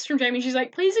this text from Jamie. She's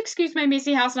like, please excuse my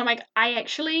messy house. And I'm like, I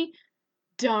actually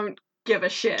don't Give a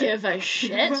shit. give a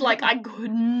shit. Like, I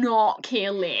could not care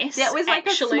less. That was like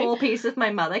actually. a small piece of my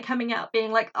mother coming out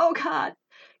being like, oh God.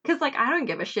 Because like, I don't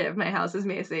give a shit if my house is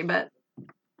messy, but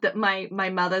that my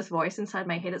mother's voice inside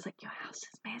my head is like, your house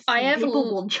is messy. I have People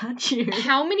will judge you.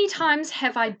 How many times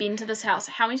have I been to this house?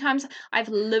 How many times I've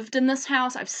lived in this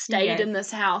house? I've stayed in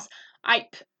this house. I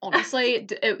honestly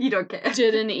You don't care.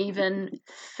 didn't even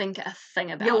think a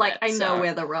thing about it. You're like, I know so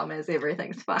where the rum is.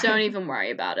 Everything's fine. don't even worry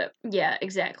about it. Yeah,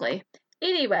 exactly.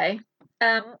 Anyway,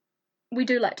 we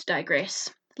do like to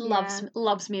digress.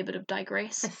 Loves me a bit of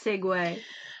digress. A segue.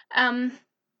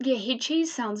 Yeah, head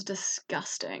cheese sounds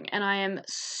disgusting, and I am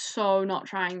so not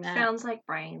trying that. Sounds like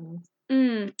brains.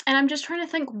 And I'm just trying to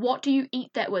think, what do you eat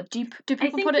that with? Do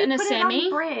people put it in a put Sammy? it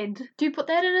on bread. Do you put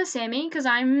that in a Sammy? Because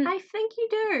I think you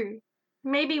do.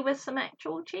 Maybe with some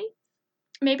actual cheese.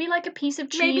 maybe like a piece of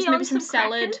cheese, Maybe maybe on some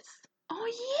salad. crackers.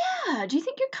 Oh yeah. Do you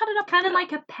think you cut it up? Kind of and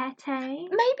put like a pate.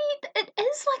 maybe it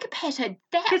is like a pate.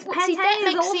 Because pate that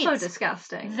is makes also sense.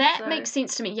 disgusting. That so makes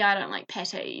sense to me. Yeah, I don't like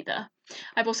pate either.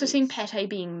 I've also seen pate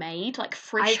being made, like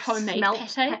fresh I've homemade smelt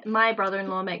pate. My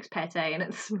brother-in-law makes pate and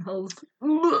it smells.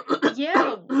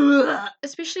 Yeah,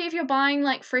 especially if you're buying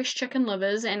like fresh chicken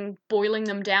livers and boiling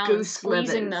them down and Goose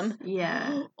squeezing livers. them.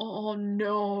 Yeah. Oh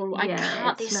no, I Yeah,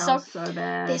 can't. it They're smells so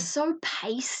bad. they're so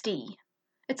pasty.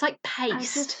 It's like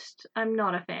paste. I'm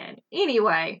not a fan.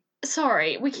 Anyway,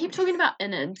 Sorry, we keep talking about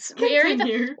innards.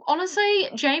 continue. Honestly,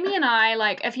 Jamie and I,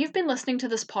 like, if you've been listening to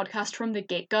this podcast from the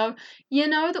get-go, you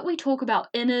know that we talk about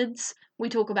innards, we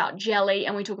talk about jelly,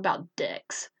 and we talk about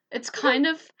dicks. It's kind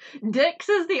of... Dicks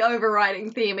is the overriding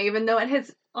theme, even though it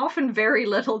has often very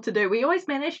little to do. We always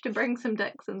manage to bring some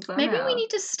dicks in somehow. Maybe we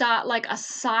need to start, like, a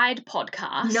side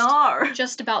podcast. No.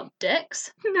 Just about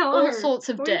dicks. No. All sorts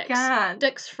of we dicks. Can't.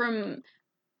 Dicks from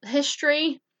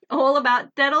history, All about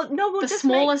that'll no. We'll the just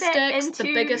smallest make that dicks, into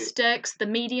the biggest dicks, the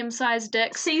medium-sized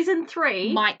dicks, season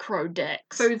 3. micro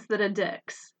dicks. Foods that are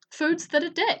dicks. Foods that are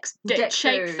dicks. Dick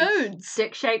Dick-shaped foods.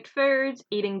 Dick-shaped foods.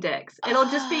 Eating dicks. It'll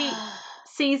just be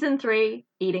season 3.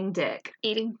 Eating dick.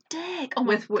 Eating dick. Oh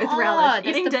my with god. relish. That's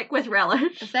Eating dick with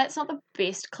relish. If that's not the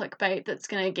best clickbait that's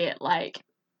gonna get like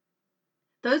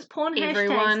Those porn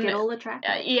everyone- hashtags get all the traffic.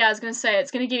 yeah, I was gonna say it's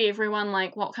gonna get everyone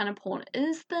like, what kind of porn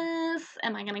is this?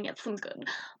 Am I gonna get some good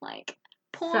like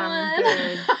porn? Some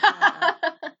good,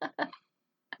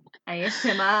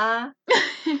 ASMR.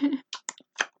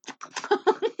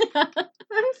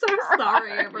 I'm so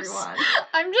sorry, everyone.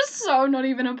 I'm just so not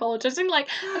even apologizing. Like,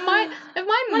 if my Like,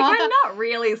 mother. I'm not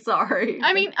really sorry.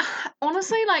 I mean,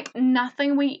 honestly, like,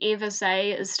 nothing we ever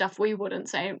say is stuff we wouldn't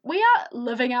say. We are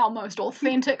living our most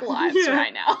authentic lives Yeah.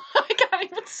 right now. I can't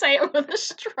even say it with a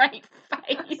straight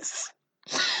face.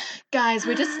 Guys,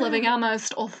 we're just living our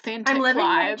most authentic I'm living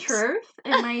lives. my truth,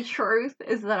 and my truth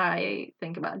is that I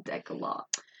think about dick a lot.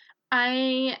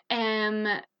 I am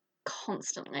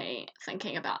constantly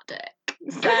thinking about dick.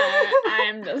 So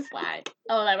I'm just like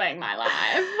living my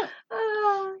life.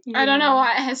 I don't know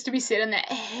why it has to be said in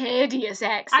that hideous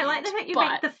accent. I like the fact you but...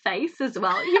 make the face as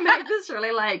well. You make this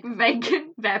really like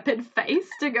vacant, vapid face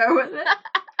to go with it.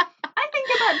 I think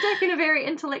about dick in a very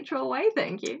intellectual way,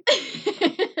 thank you.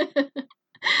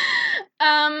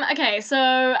 Okay,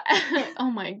 so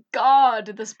oh my god,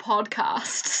 this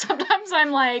podcast. Sometimes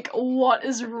I'm like, what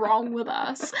is wrong with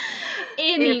us?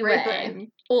 Anyway,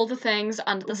 Everything. all the things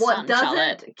under the What sun, doesn't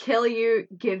Charlotte. kill you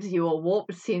gives you a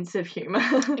warped sense of humour.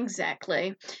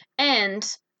 Exactly. And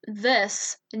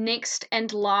this next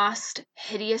and last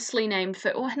hideously named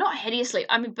food, well, not hideously,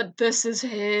 I mean, but this is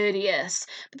hideous.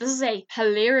 But this is a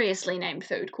hilariously named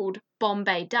food called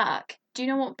Bombay duck. Do you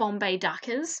know what Bombay duck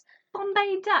is?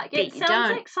 Bombay duck. Bet It you sounds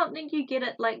don't. like something you get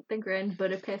at like the Grand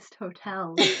Budapest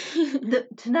Hotel.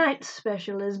 Tonight's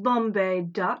special is Bombay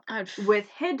duck with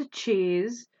head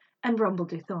cheese and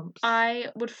rumbledy thumps. I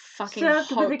would fucking served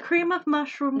hope with a cream of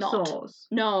mushroom not. sauce.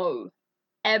 No,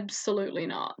 absolutely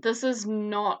not. This is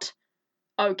not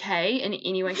okay in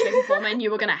any way, shape, or form, and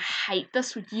you are gonna hate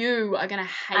this. You are gonna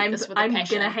hate this with a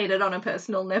passion. I'm gonna hate it on a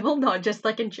personal level, not just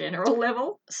like a general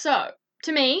level. So,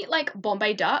 to me, like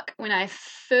Bombay Duck, when I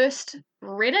first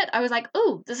read it, I was like,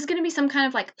 "Ooh, this is going to be some kind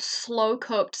of like slow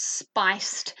cooked,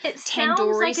 spiced It sounds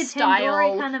like a style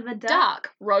tandoori kind of a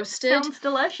duck, roasted. Sounds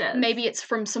delicious. Maybe it's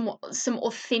from some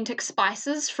authentic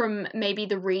spices from maybe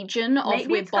the region of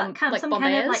maybe where it's got some Bombay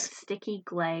kind is. of like sticky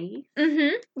glaze.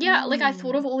 Yeah, like I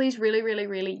thought of all these really, really,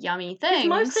 really yummy things.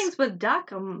 Most things with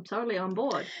duck, I'm totally on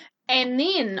board. And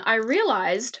then I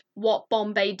realized what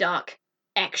Bombay Duck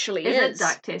actually is. Is it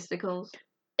duck testicles?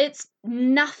 It's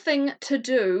nothing to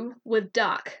do with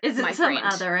duck. Is it my some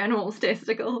friend. other animal's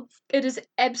testicles? It is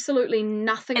absolutely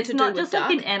nothing to do with duck. It's not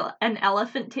just like an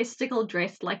elephant testicle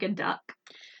dressed like a duck.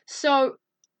 So,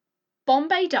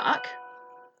 Bombay Duck.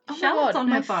 Oh Charlotte's on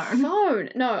her phone.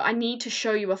 No, I need to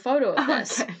show you a photo of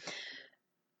this. Okay.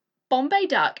 Bombay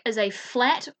Duck is a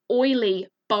flat, oily,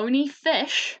 bony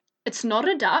fish. It's not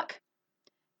a duck.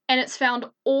 And it's found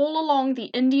all along the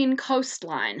Indian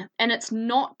coastline, and it's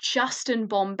not just in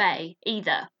Bombay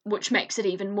either, which makes it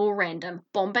even more random.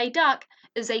 Bombay duck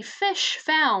is a fish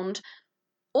found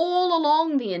all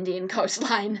along the Indian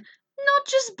coastline, not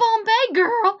just Bombay,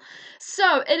 girl.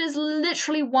 So it is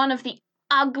literally one of the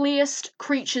ugliest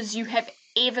creatures you have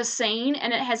ever seen,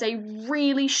 and it has a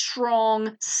really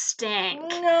strong stank.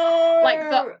 No, like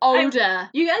the odor.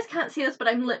 You guys can't see this, but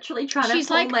I'm literally trying to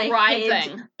pull like my writhing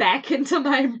head back into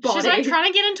my body. She's like trying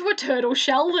to get into a turtle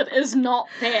shell that is not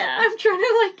there. I'm trying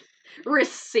to like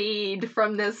recede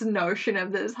from this notion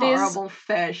of this horrible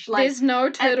fish. Like, there's no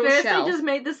turtle shell. At first shell. I just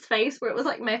made this face where it was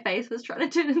like my face was trying to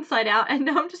turn inside out, and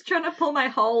now I'm just trying to pull my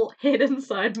whole head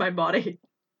inside my body.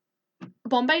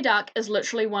 Bombay duck is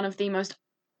literally one of the most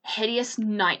hideous,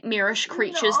 nightmarish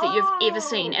creatures that you've ever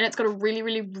seen, and it's got a really,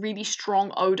 really, really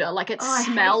strong odor. Like its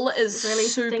smell is really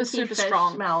super, super fish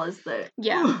strong. Smell is the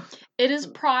It is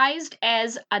prized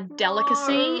as a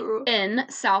delicacy in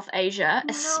South Asia,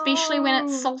 especially when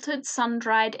it's salted,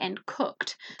 sun-dried, and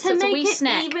cooked. To it's make a wee it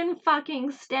snack. even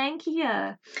fucking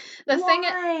stankier.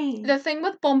 The thing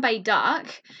with Bombay duck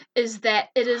is that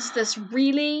it is this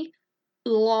really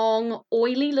long,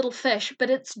 oily little fish, but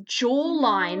its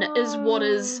jawline is what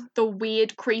is the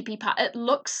weird, creepy part. It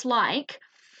looks like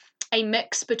a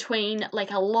mix between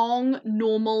like a long,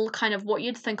 normal kind of what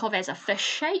you'd think of as a fish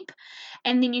shape,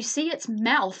 and then you see its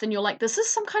mouth and you're like, this is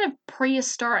some kind of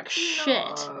prehistoric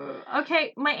shit.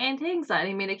 Okay, my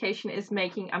anti-anxiety medication is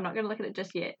making... I'm not going to look at it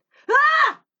just yet.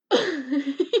 Ah!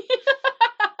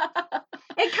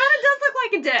 It kind of does look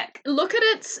like a dick. Look at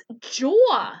its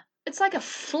jaw. It's like a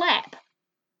flap.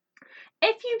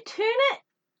 If you turn it...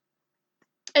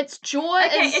 Its jaw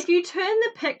is... if you turn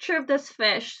the picture of this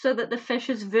fish so that the fish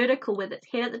is vertical with its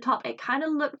head at the top, it kind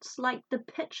of looks like the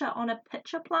pitcher on a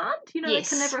pitcher plant. You know, the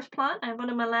carnivorous plant I have one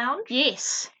in my lounge?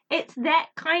 Yes. It's that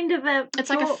kind of a...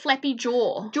 It's like a flappy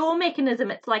jaw. Jaw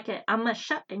mechanism. It's like a, I'm a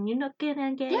shut and you're not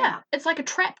gonna get out. It's like a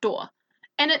trapdoor.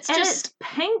 And it's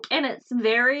pink, and it's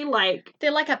very, like... They're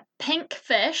like a pink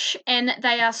fish, and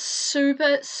they are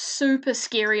super, super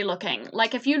scary looking.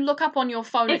 Like, if you look up on your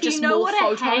phone, it's just more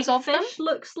photos of them. If you know what a hagfish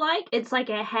looks like, it's like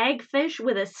a hagfish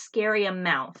with a scarier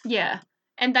mouth. Yeah.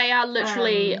 And they are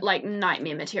literally, like,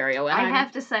 nightmare material. And I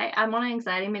have to say, I'm on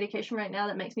anxiety medication right now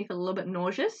that makes me feel a little bit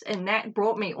nauseous, and that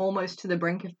brought me almost to the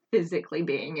brink of physically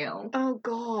being ill. Oh,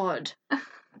 God.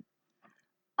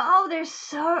 Oh, they're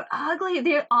so ugly.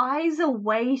 Their eyes are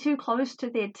way too close to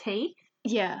their teeth.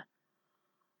 Yeah.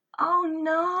 Oh,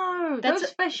 no. Those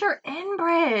fish are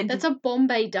inbred. That's a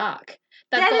Bombay duck.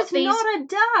 That is not a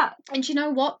duck. And you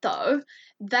know what, though?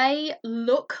 They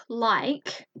look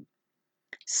like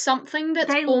something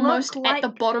that's almost at the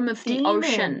bottom of the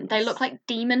ocean. They look like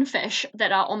demon fish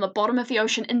that are on the bottom of the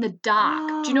ocean in the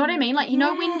dark. Do you know what I mean? Like, you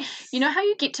know when, you know how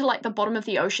you get to like the bottom of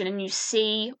the ocean and you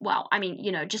see, well, I mean,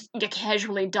 you know, just you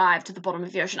casually dive to the bottom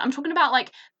of the ocean. I'm talking about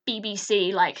like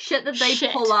BBC, like shit that they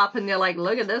pull up and they're like,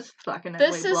 look at this fucking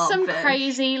this is some fish.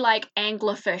 crazy like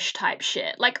anglerfish type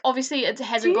shit. Like obviously it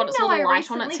hasn't got its little light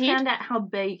on its head. I found out how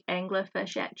big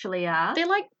anglerfish actually are. They're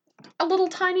like a little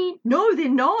tiny... No, they're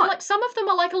not. Like, some of them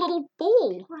are like a little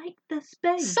ball. Like this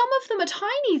big. Some of them are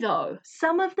tiny, though.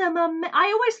 Some of them are...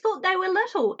 I always thought they were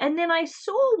little, and then I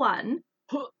saw one,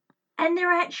 and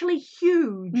they're actually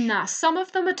huge. Nah, some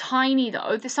of them are tiny,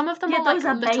 though. Some of them are like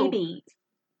little... those are babies.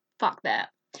 Fuck that.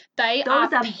 Those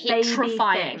are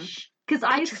petrifying. Because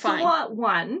I saw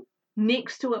one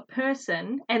next to a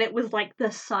person, and it was like the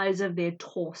size of their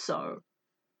torso.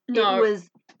 No. It was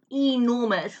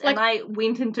enormous, like, and I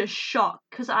went into shock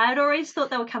because I had always thought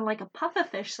they were kind of like a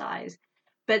pufferfish size,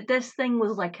 but this thing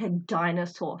was like a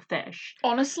dinosaur fish.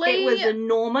 Honestly, It was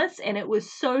enormous, and it was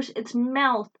its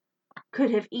mouth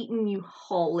could have eaten you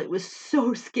whole. It was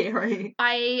so scary.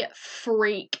 I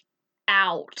freak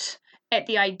out at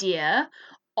the idea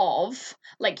of,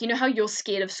 like, you know how you're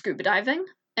scared of scuba diving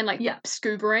and like Yeah.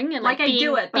 scubaing and Like, I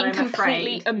do it, but being I'm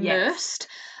completely afraid. Yes. immersed.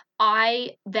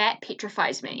 That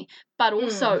petrifies me. But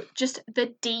also just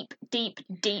the deep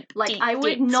Like, I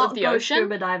would depths not of the go ocean.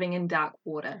 scuba diving in dark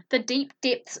water. The deep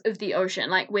depths of the ocean,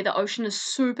 like where the ocean is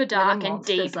super dark and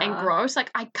deep monsters and are. gross.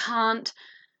 Like, I can't.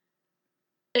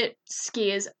 It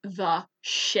scares the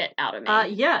shit out of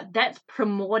me. Yeah, that's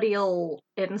primordial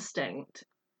instinct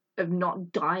of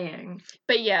not dying.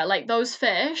 But yeah, like those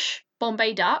fish,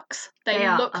 Bombay ducks, they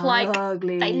They look are like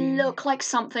ugly. they look like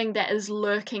something that is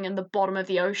lurking in the bottom of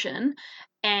the ocean,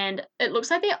 and it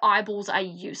looks like their eyeballs are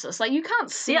useless. Like, you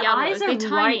can't see Their out eyes of are those.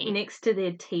 They're right tiny. next to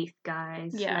their teeth,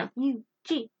 guys. Yeah. Like,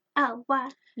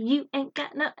 UGLY. You ain't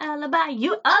got no alibi.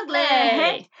 You ugly.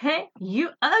 ugly. Hey, you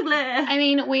ugly. I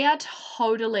mean, we are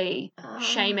totally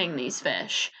shaming these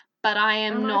fish, but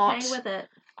I'm not okay with it.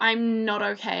 I'm not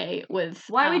okay with.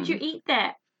 Why would you eat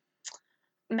that?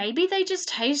 Maybe they just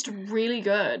taste really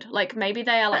good. Like, maybe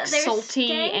they are like But they're salty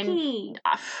and. stanky.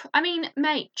 I mean,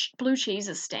 mate, blue cheese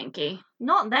is stanky.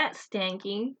 Not that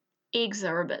stanky. Eggs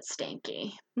are a bit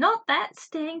stanky. Not that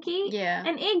stanky. Yeah.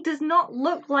 An egg does not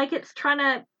look like it's trying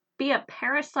to be a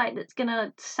parasite that's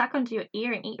gonna suck onto your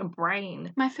ear and eat your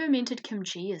brain. My fermented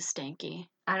kimchi is stanky.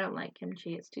 I don't like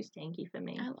kimchi. It's too stanky for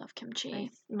me. I love kimchi.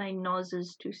 My nose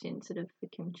is too sensitive for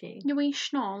kimchi. You wee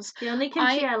schnoz. The only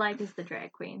kimchi I like is the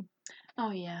drag queen. Oh,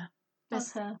 yeah.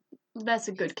 That's her. That's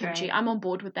a good She's kimchi. great. I'm on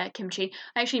board with that kimchi.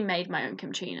 I actually made my own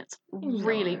kimchi, and it's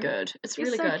really No. good. It's You're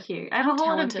really so good. cute. I have I'm a whole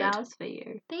lot of talented. jars for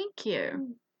you. Thank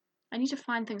you. I need to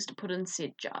find things to put in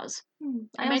said jars.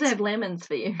 I I also made have lemons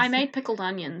for you. I made pickled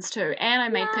onions too, and I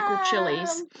made pickled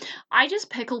chilies. Yum. I just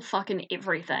pickle fucking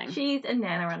everything. She's a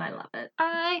nana and I love it.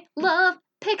 I love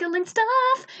pickling stuff.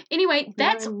 Anyway,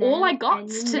 that's a all I nana got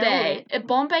and you today. know A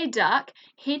Bombay duck,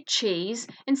 head cheese,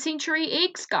 and century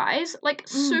eggs, guys. Like, Mm.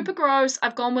 super gross.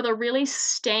 I've gone with a really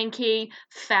stanky,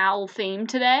 foul theme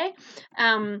today.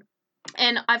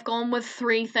 And I've gone with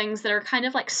 3 things that are kind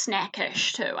of like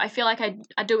snackish too. I feel like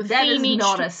I do a That is theme each.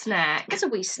 not a snack. It's a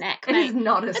wee snack, It mate. is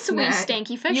not a It's snack. a wee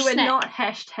stanky fish You would snack. not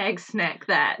hashtag snack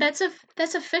that. That's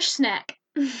a fish snack.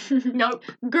 Nope.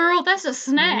 Girl, that's a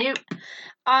snack. Nope.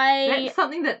 I That's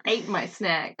something that ate my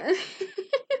snack.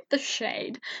 the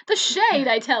shade,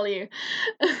 I tell you.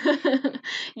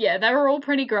 Yeah, they were all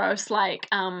pretty gross. Like,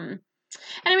 and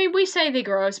I mean, we say they're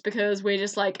gross because we're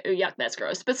just like, oh, yuck, that's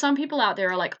gross. But some people out there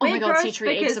are like, oh my They're god, gross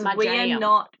century eggs are because my we jam. are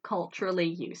not culturally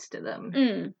used to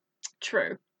them.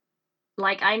 True.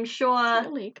 Like, I'm sure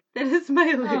Your leg. that is my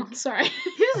leg. Oh, sorry.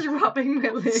 You're just rubbing my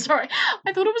leg. Sorry.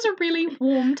 I thought it was a really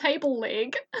warm table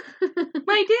leg.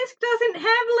 My desk doesn't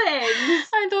have legs.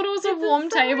 I thought it was a It's a warm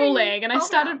table sign leg, and I of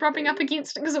started rubbing up nothing.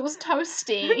 against it because it was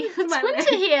toasty. It's It's my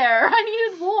winter leg. here. I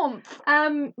needed warmth.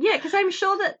 Yeah, because I'm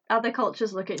sure that other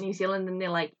cultures look at New Zealand and they're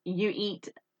like, you eat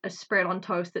a spread on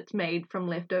toast that's made from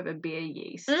leftover beer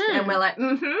yeast. And we're like,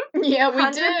 Yeah, we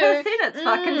 100%, do. it's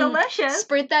fucking delicious.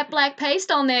 Spread that black paste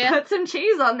on there. Put some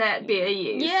cheese on that beer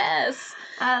yeast. Yes.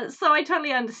 So I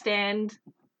totally understand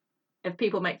if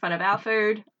people make fun of our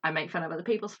food, I make fun of other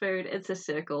people's food. It's a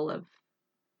circle of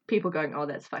people going, oh,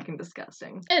 that's fucking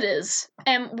disgusting. It is.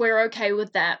 And we're okay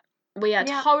with that. We are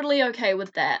Yeah. totally okay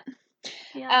with that.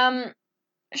 Yeah.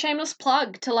 Shameless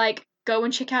plug to, like, go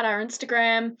and check out our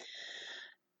Instagram.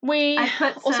 We I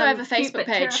put also some have a cute Facebook but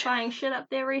page. terrifying shit up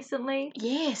there recently.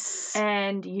 Yes.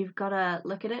 And you've got to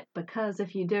look at it because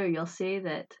if you do, you'll see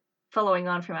that following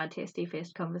on from our Testy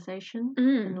Fest conversation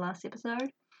in the last episode,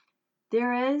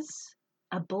 there is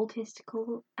a bull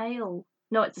testicle ale.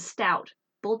 No, it's a stout.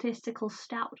 Bull testicle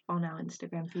stout on our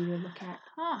Instagram for you to look at.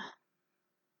 Oh,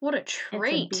 what a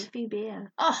treat. It's a beefy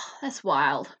beer. Oh, that's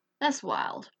wild. That's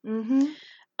wild. Mm-hmm.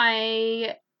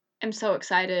 I am so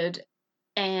excited.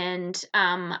 And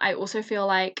I also feel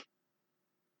like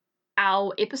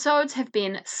our episodes have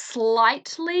been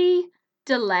slightly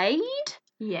delayed.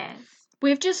 Yes.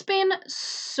 We've just been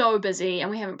so busy and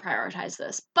we haven't prioritized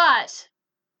this. But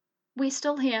we're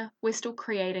still here. We're still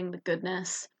creating the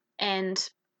goodness. And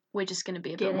we're just going to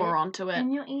be a bit more onto it.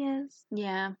 In your ears.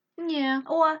 Yeah. Yeah.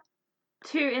 Or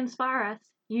to inspire us,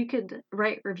 you could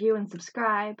rate, review, and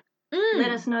subscribe.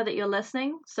 Let us know that you're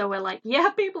listening. So we're like, yeah,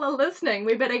 people are listening.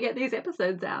 We better get these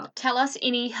episodes out. Tell us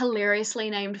any hilariously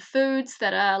named foods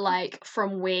that are like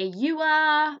from where you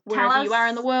are, Tell wherever us you are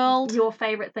in the world. Your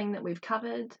favourite thing that we've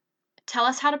covered. tell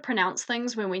us how to pronounce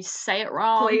things when we say it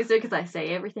wrong. Please do, because I say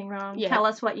everything wrong. Yeah. Tell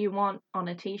us what you want on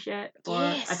a t-shirt or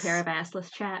a Yes. pair of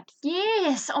assless chaps.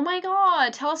 Yes. Oh my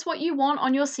god. Tell us what you want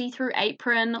on your see-through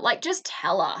apron. Like, just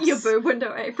tell us. Your boob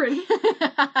window apron.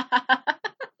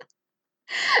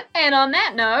 And on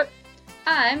that note,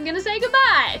 I'm gonna say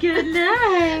goodbye. Good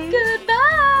night.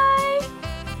 Goodbye.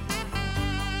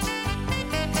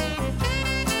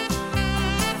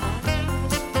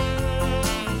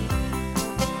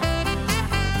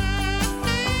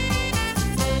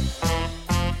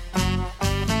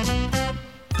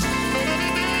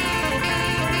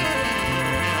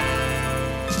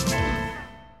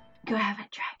 Go have a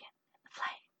dragon in the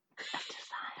flame of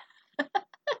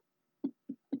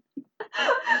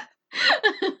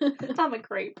desire. I'm a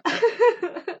creep.